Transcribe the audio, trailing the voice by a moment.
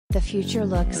the future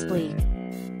looks bleak.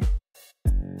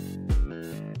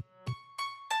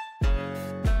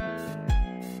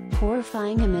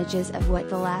 Horrifying images of what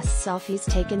the last selfies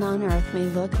taken on Earth may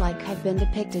look like have been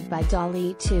depicted by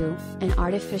DALL-E 2, an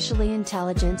artificially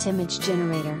intelligent image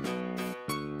generator.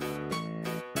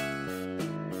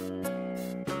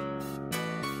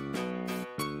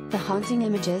 The haunting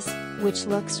images, which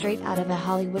look straight out of a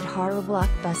Hollywood horror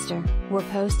blockbuster, were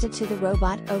posted to the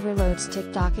Robot Overload's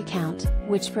TikTok account,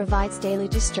 which provides daily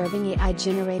disturbing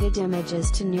AI-generated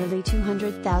images to nearly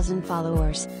 200,000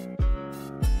 followers.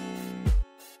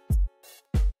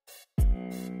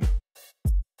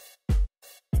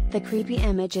 The creepy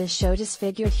images show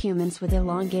disfigured humans with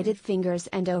elongated fingers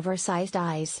and oversized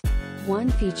eyes. One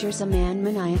features a man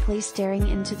maniacally staring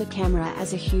into the camera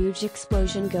as a huge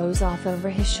explosion goes off over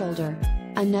his shoulder.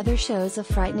 Another shows a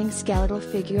frightening skeletal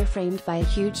figure framed by a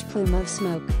huge plume of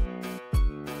smoke.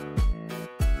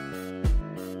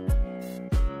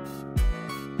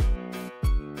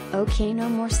 "Okay, no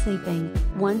more sleeping,"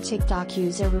 one TikTok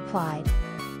user replied.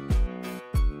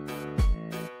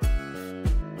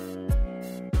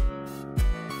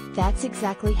 "That's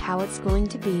exactly how it's going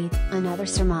to be," another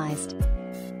surmised.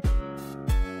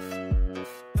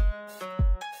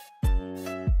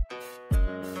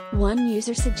 One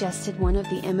user suggested one of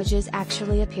the images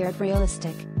actually appeared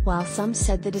realistic, while some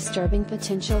said the disturbing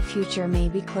potential future may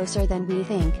be closer than we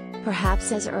think,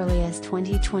 perhaps as early as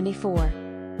 2024.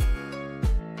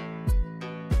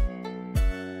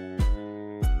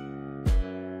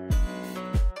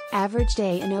 Average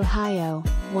day in Ohio,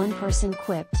 one person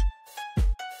quipped.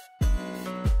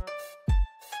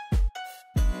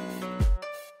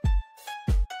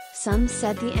 Some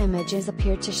said the images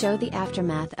appeared to show the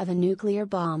aftermath of a nuclear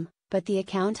bomb, but the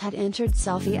account had entered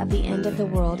selfie of the end of the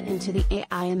world into the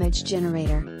AI image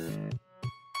generator.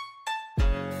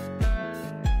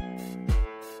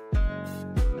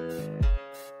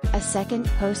 A second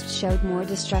post showed more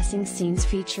distressing scenes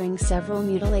featuring several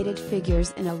mutilated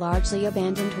figures in a largely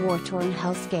abandoned war-torn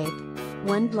hellscape.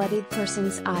 One bloodied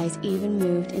person's eyes even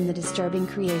moved in the disturbing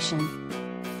creation.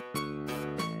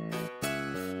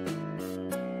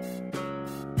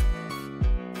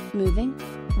 "Moving?"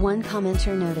 one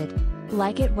commenter noted.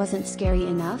 "Like it wasn't scary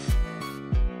enough?"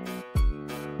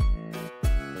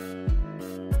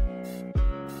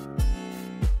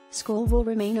 "School will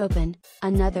remain open,"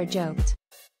 another joked.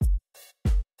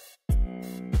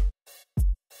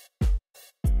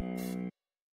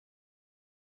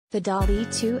 The DALL-E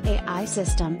 2 AI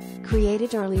system,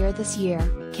 created earlier this year,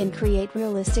 can create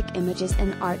realistic images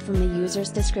and art from the user's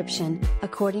description,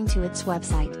 according to its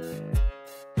website.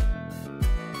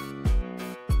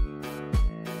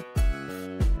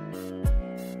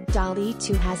 DALL-E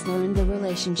 2 has learned the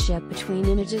relationship between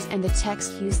images and the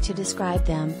text used to describe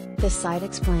them, the site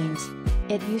explains.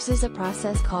 It uses a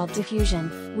process called diffusion,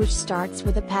 which starts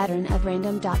with a pattern of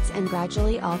random dots and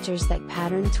gradually alters that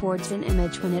pattern towards an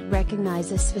image when it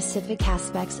recognizes specific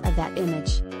aspects of that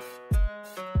image.